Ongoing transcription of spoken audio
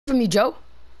from you, Joe.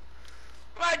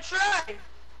 I tried.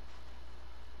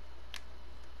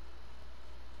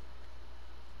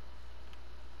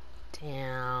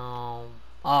 Damn.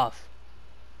 Off.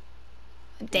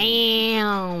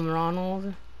 Damn,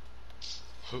 Ronald.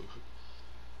 Oh,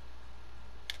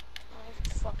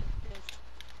 fucking bitch.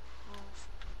 Oh,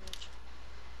 fucking bitch.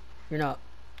 You're not.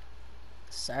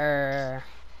 Sir.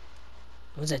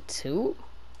 Was it 2?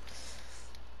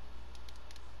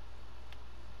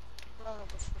 Ronald,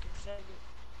 the fucking faggot.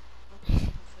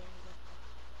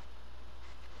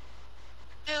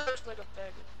 He looks like a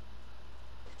faggot.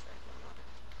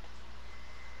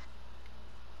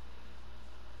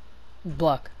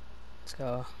 Block. Let's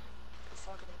go.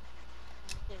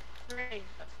 Three.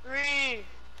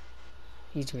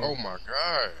 He's weird. Oh my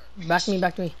god. Back to me,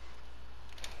 back to me.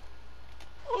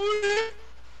 Oh,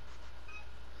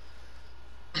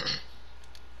 yeah.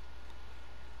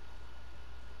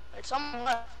 Like someone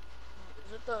left.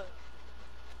 Is it the...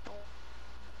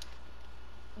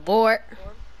 Board.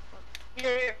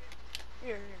 Here.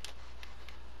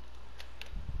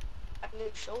 I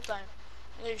need showtime.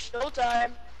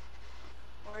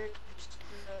 Or you can just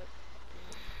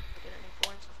get any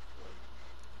points.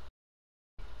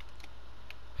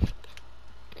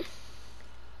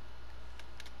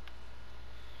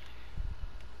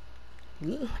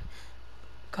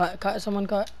 Cut, someone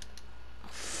cut.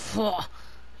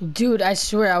 Dude, I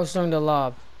swear I was throwing the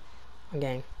lob.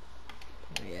 Gang.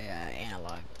 Yeah,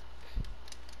 analog.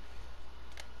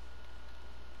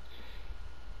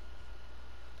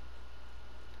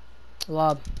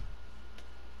 Lob.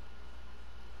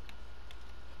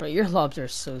 But your lobs are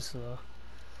so slow.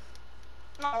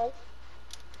 No.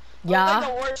 Yeah. Like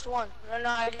the worst one. No,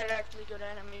 I get actually good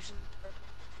animation.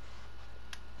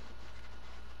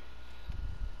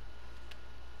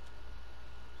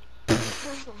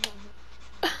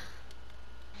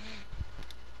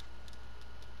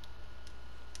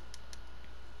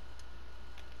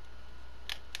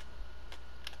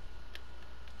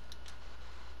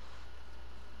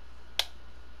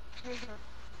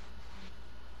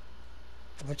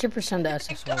 What's your percent to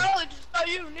SSR? College, so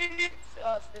you need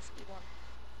 51.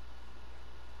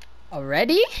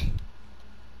 Already?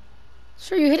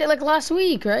 Sure, you hit it like last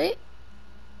week, right?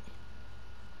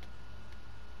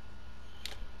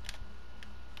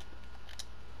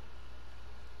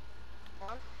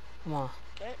 Come on.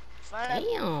 Okay, fine.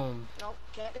 Damn. No,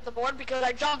 can't get the board because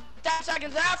I jumped 10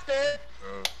 seconds after.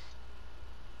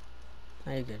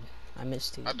 Now you're good. I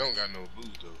missed you. I don't got no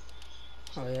boost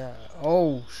though. Oh yeah.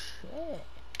 Oh shit.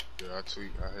 Yeah, I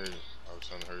tweet. I heard. I was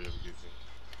trying to hurry up and get me.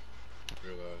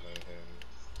 Realized I ain't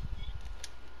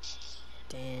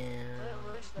having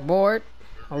Damn. Board.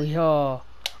 Oh yeah.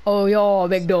 Oh yeah,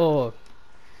 big dog.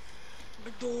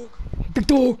 Big dog. Big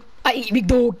dog. I eat big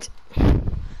dogs.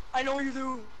 I know you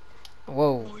do.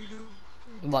 Whoa. I know you do.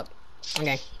 Look.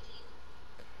 Okay.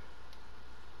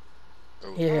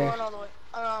 Oh. Here. Run all the way.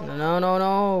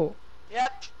 No.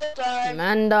 Yep, time.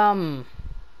 Mandem.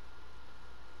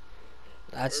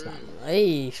 That's not.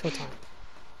 Hey, showtime.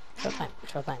 Showtime.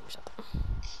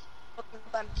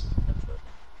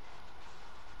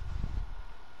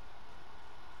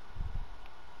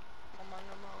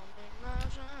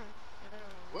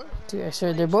 What? Dude, I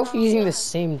swear they're both using the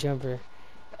same jumper.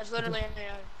 That's literally in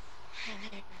there.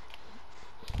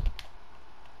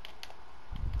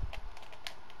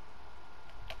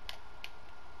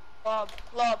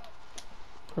 Lob.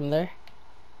 From there?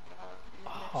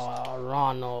 Oh,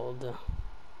 Ronald.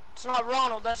 It's not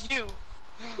Ronald, that's you.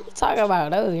 What you talking about?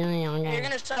 That was young You're guy.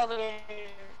 gonna sell the game.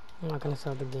 I'm not gonna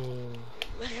start the game.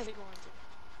 Literally going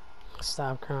to.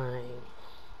 Stop crying.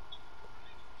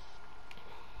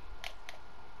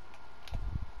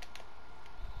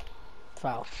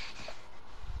 Foul.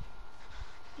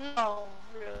 No,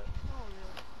 really. Oh,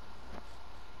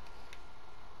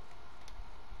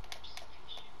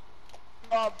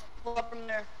 really. Lob from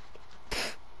there.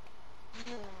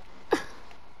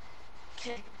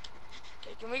 Okay,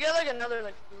 can we get like another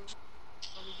like boost?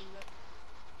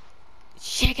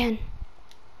 Chicken.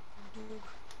 Big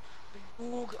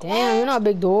dog. Damn, you're not a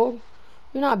big dog.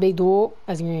 You're not a big dog.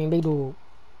 That's your big dog.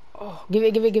 Oh, give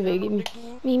it. Give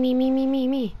me.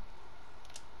 Me.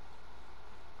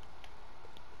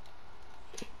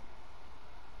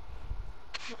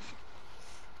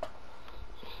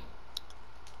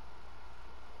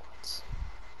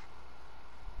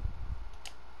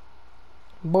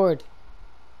 Bored.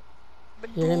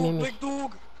 Big You're dog, me. big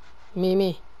dog.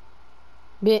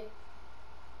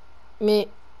 Me.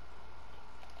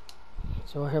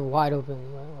 So we're here wide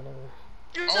open, whatever.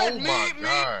 You Oh said my me.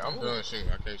 god. I'm done shooting.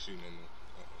 I can't shoot no more.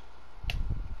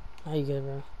 How you good,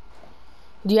 bro?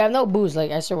 Do you have no boost?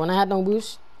 Like, Esther, when I had no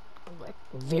boost, I'm like,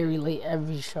 very late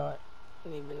every shot.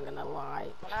 I'm even gonna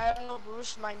lie. When I have no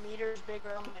boost, my meter is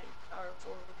bigger on my power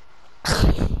forward. I'm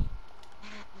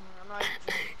not even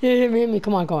joking. Hit me.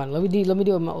 Come on. Let me do a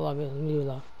log. Let me do a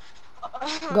log.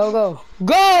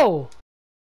 Go!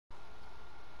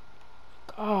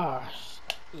 Gosh,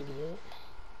 idiot.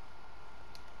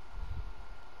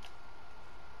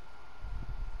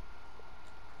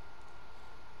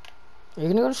 Are you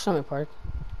gonna go to Summit Park?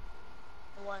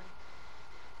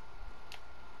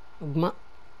 When? I'm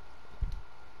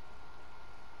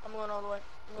going all the way.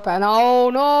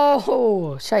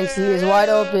 No! Shicey is wide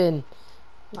open.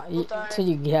 So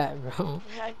you get, bro.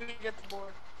 Yeah, I knew you get the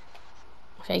board.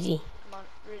 Shicey. Come on,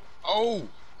 read. Oh!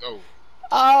 No.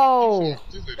 Oh!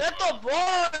 Get the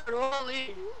board!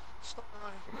 Holy! Stop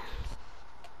running.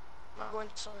 I'm not going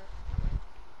to Summit.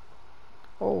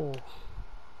 Oh.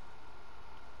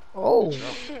 I'm going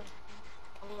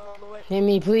all the way. Hit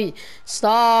me, please.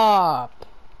 Stop.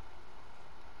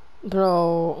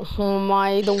 Bro, oh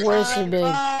my, the worst is big.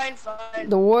 Fine.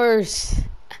 The worst.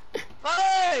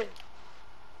 Fine!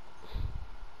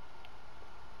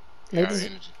 Like this.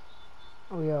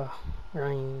 Oh yeah,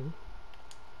 Ryan.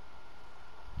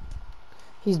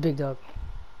 He's big dog.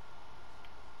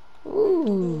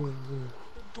 Ooh.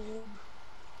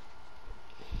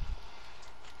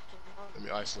 Let me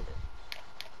ice him.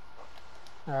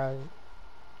 Alright.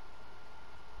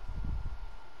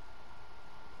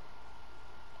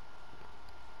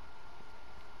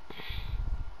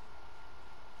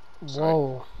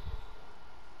 Whoa.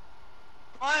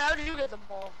 Why? How did you get the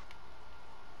ball?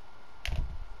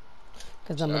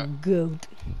 Because I'm a goat.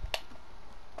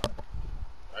 I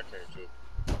can't shoot.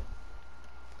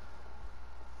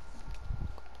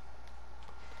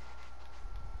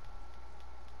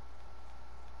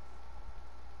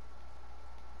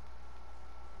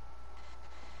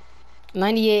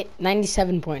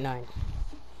 $97.9.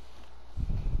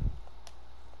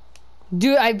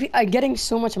 Dude, I'm getting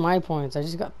so much of my points. I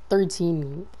just got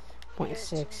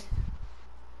 13.6.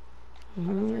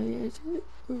 I'm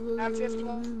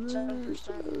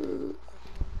 51.7%.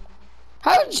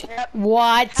 How'd you? Yep.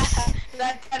 What?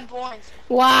 That's 10 points.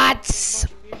 What?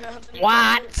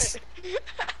 What?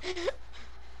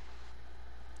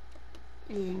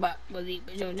 But you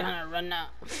trying to run that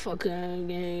fucking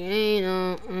game.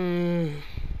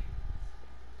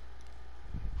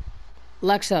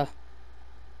 Alexa.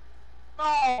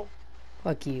 No.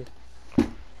 Fuck you.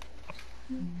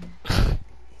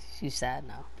 She's sad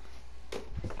now.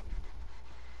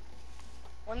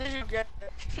 When did you get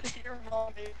it? Your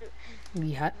mom made it.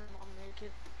 We had. Your mom made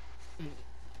it.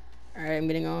 Alright, I'm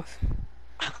getting off.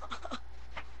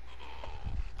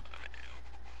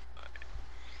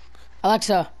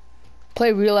 Alexa,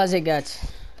 play Real As It Gets.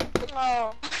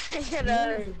 Oh, get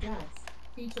out of Real As It Gets,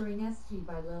 featuring SG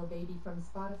by Lil Baby from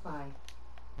Spotify.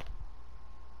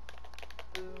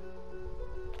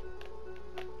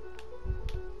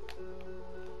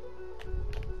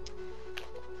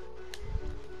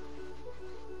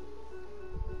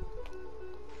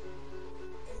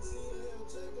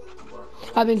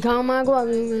 I've been calling my guap,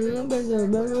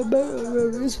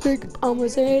 respect. I'ma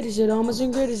say this shit, I'ma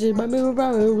sing great shit, but maybe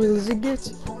probably real as it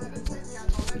gets.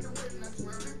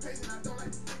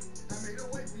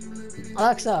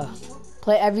 Alexa,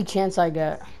 play Every Chance I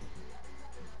Get.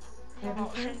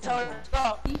 Every Chance Tell I her Get, to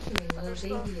stop. featuring Lil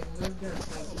Baby and Lil Durk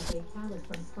by DJ Khaled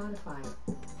from Spotify.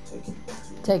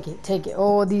 Take it.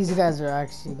 Oh, these guys are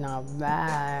actually not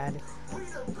bad.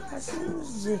 That's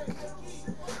music.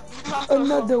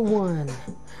 Another one.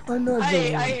 I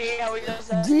hate how he does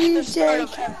that. DJ I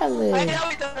Khaled. hate how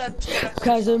he does that.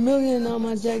 Cause $1 million on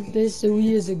my check this 2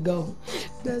 years ago.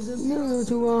 There's $1 million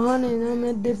to 100, I'm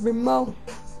a different mo.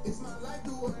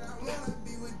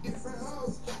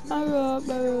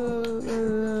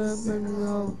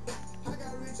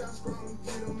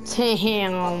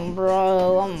 Damn,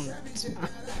 bro. I'm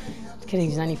kidding,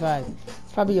 he's 95.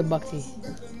 It's probably a buck-tea.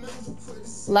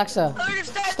 Alexa,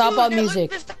 stop all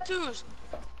music.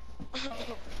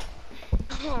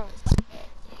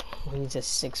 He needs a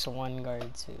 6'1"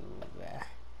 guard too.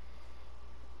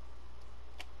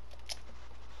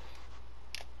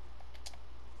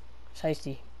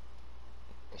 Shiesty.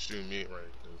 I'm shooting mid right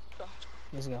now.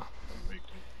 Let's go.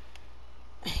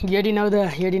 You already know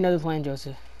the plan,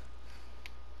 Joseph.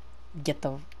 Get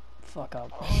the fuck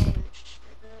up. I'm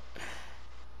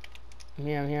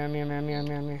here. Right,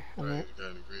 got the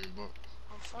green book.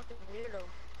 I'm fucking weirdo.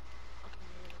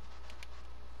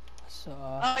 So,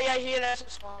 oh yeah, he has a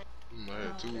spawn. I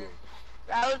had two of them.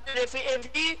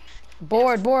 If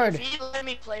board. If he let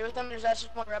me play with him, there's actually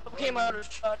one rep came out of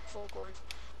shot full court.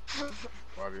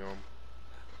 Body on.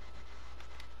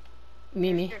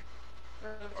 Mimi. Oh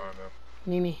no.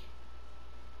 Mimi.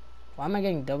 Why am I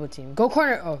getting double teamed? Go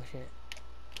corner. Oh shit.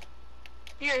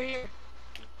 Here.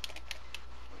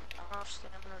 Off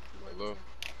stamina. Hello.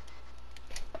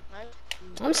 Nice.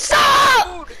 I'm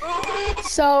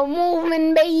so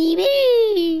moving,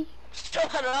 baby.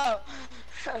 Shut up.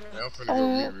 Yeah, I'm finna go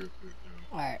read real quick, yo.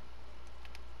 Alright.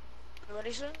 What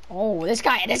he said? Oh, this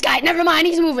guy. Never mind.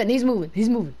 He's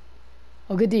moving.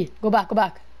 Oh, good D. Go back.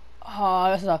 Oh,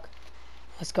 that suck.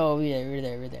 Let's go. We're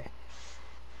there.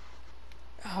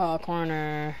 Oh,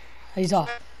 corner. He's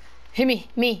off. Hit me.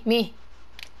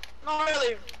 No,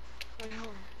 really.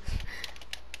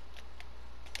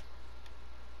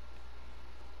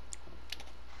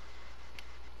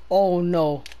 Oh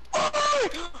no. Oh!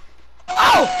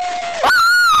 Oh!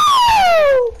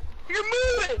 You're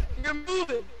moving.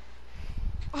 Moving.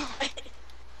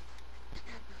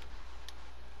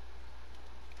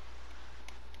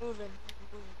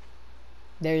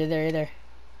 There.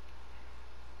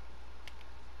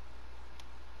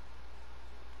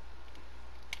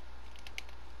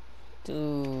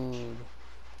 Dude.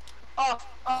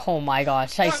 Oh my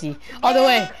gosh, Shicey. All the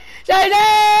way. Shicey!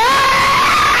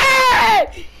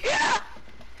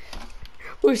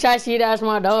 Ooh, Shicey, that's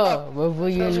my dog. What will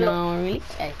you know? Really?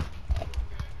 Hey.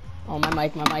 Oh, my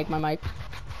mic.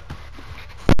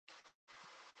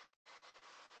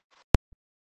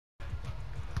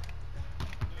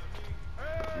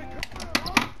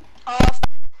 Off.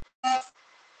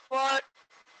 What?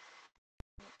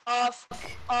 Off.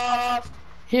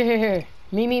 Here.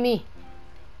 Me.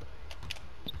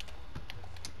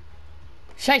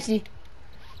 Shicey.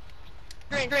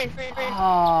 Green.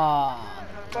 Ah.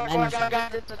 Go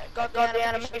the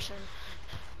animation.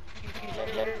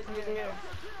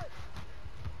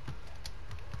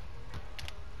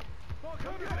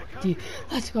 Dude,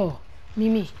 let's go.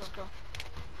 Me. Let's go.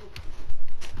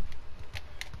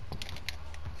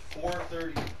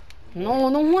 4:30. No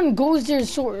one goes there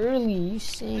so early. You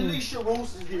saying? Alicia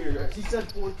Rose is here. She said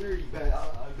 4:30, man.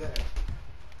 I bet.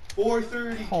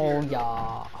 4:30. Oh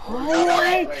yeah. Oh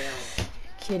what?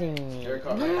 Kidding me?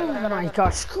 Oh my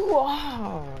gosh, screw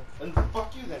off. And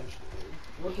fuck you then.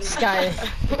 This guy.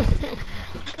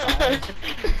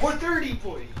 4:30,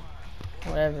 boy.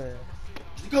 Whatever.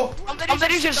 Go. I'm betting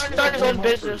he should start his own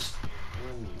business.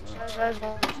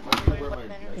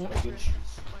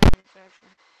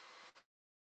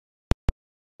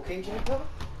 Okay, Jacob?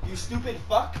 You stupid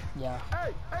fuck. Yeah.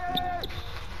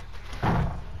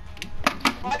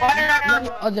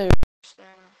 Stamina. Other.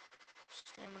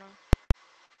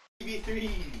 TV3.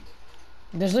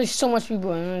 There's like so much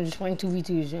people and I'm just playing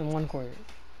 2v2s in one court.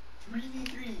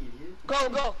 3v3, dude.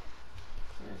 Go.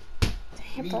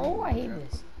 Damn, bro, I hate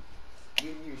this. Me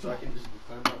and you, so I can just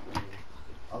climb up and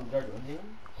I'll guard on him.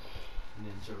 And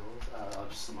then Charles, I'll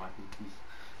just smack you.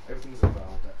 Everything's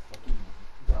about that fucking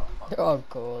dog. They're all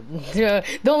cold.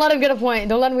 Don't let him get a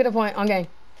point. On gang.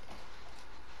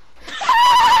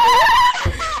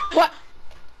 What?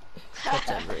 Touch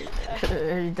that break.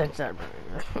 Touch that break.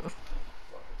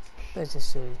 That's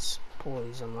just serious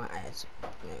poison on my ass.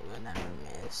 Maybe never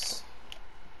miss.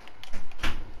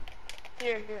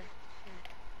 Here.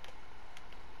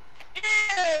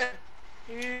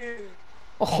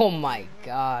 Oh my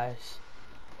gosh.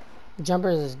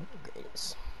 Jumpers is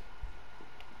greatest.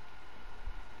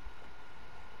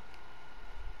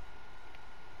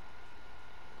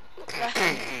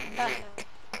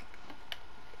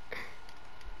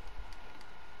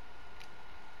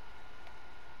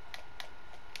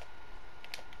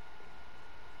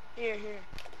 Here.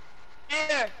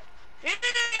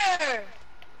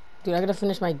 Dude, I gotta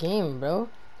finish my game, bro.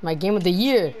 My game of the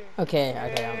year. Okay,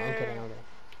 I'm kidding.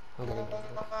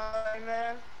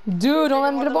 Man. Dude, don't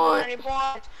let him get a point.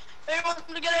 They want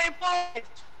him to get any points.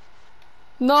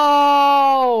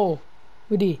 No!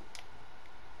 Woody.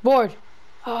 Board.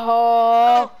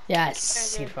 Oh.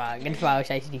 Yes. Good foul,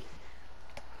 Shiesty.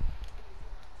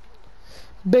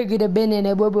 Bigger the bin in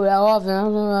the bubble off.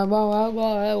 Wow.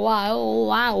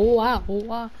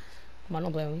 Come on,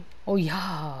 don't play with me. Oh,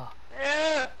 yeah.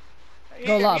 Yeah.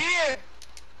 Go lob. Here.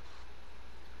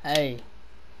 Hey.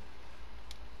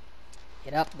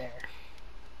 Get up there.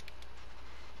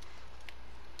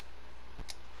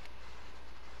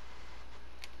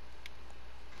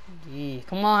 Gee,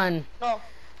 come on. No.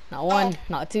 Not one,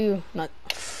 not two, not...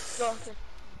 Go.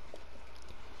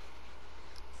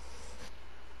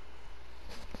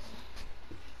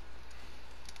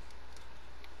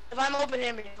 If I'm open,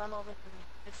 hit me.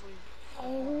 If we...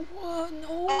 Oh, what?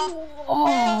 No.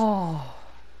 Oh.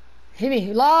 Hit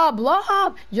me. Lob.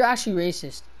 You're actually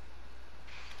racist.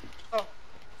 Oh.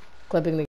 Clipping the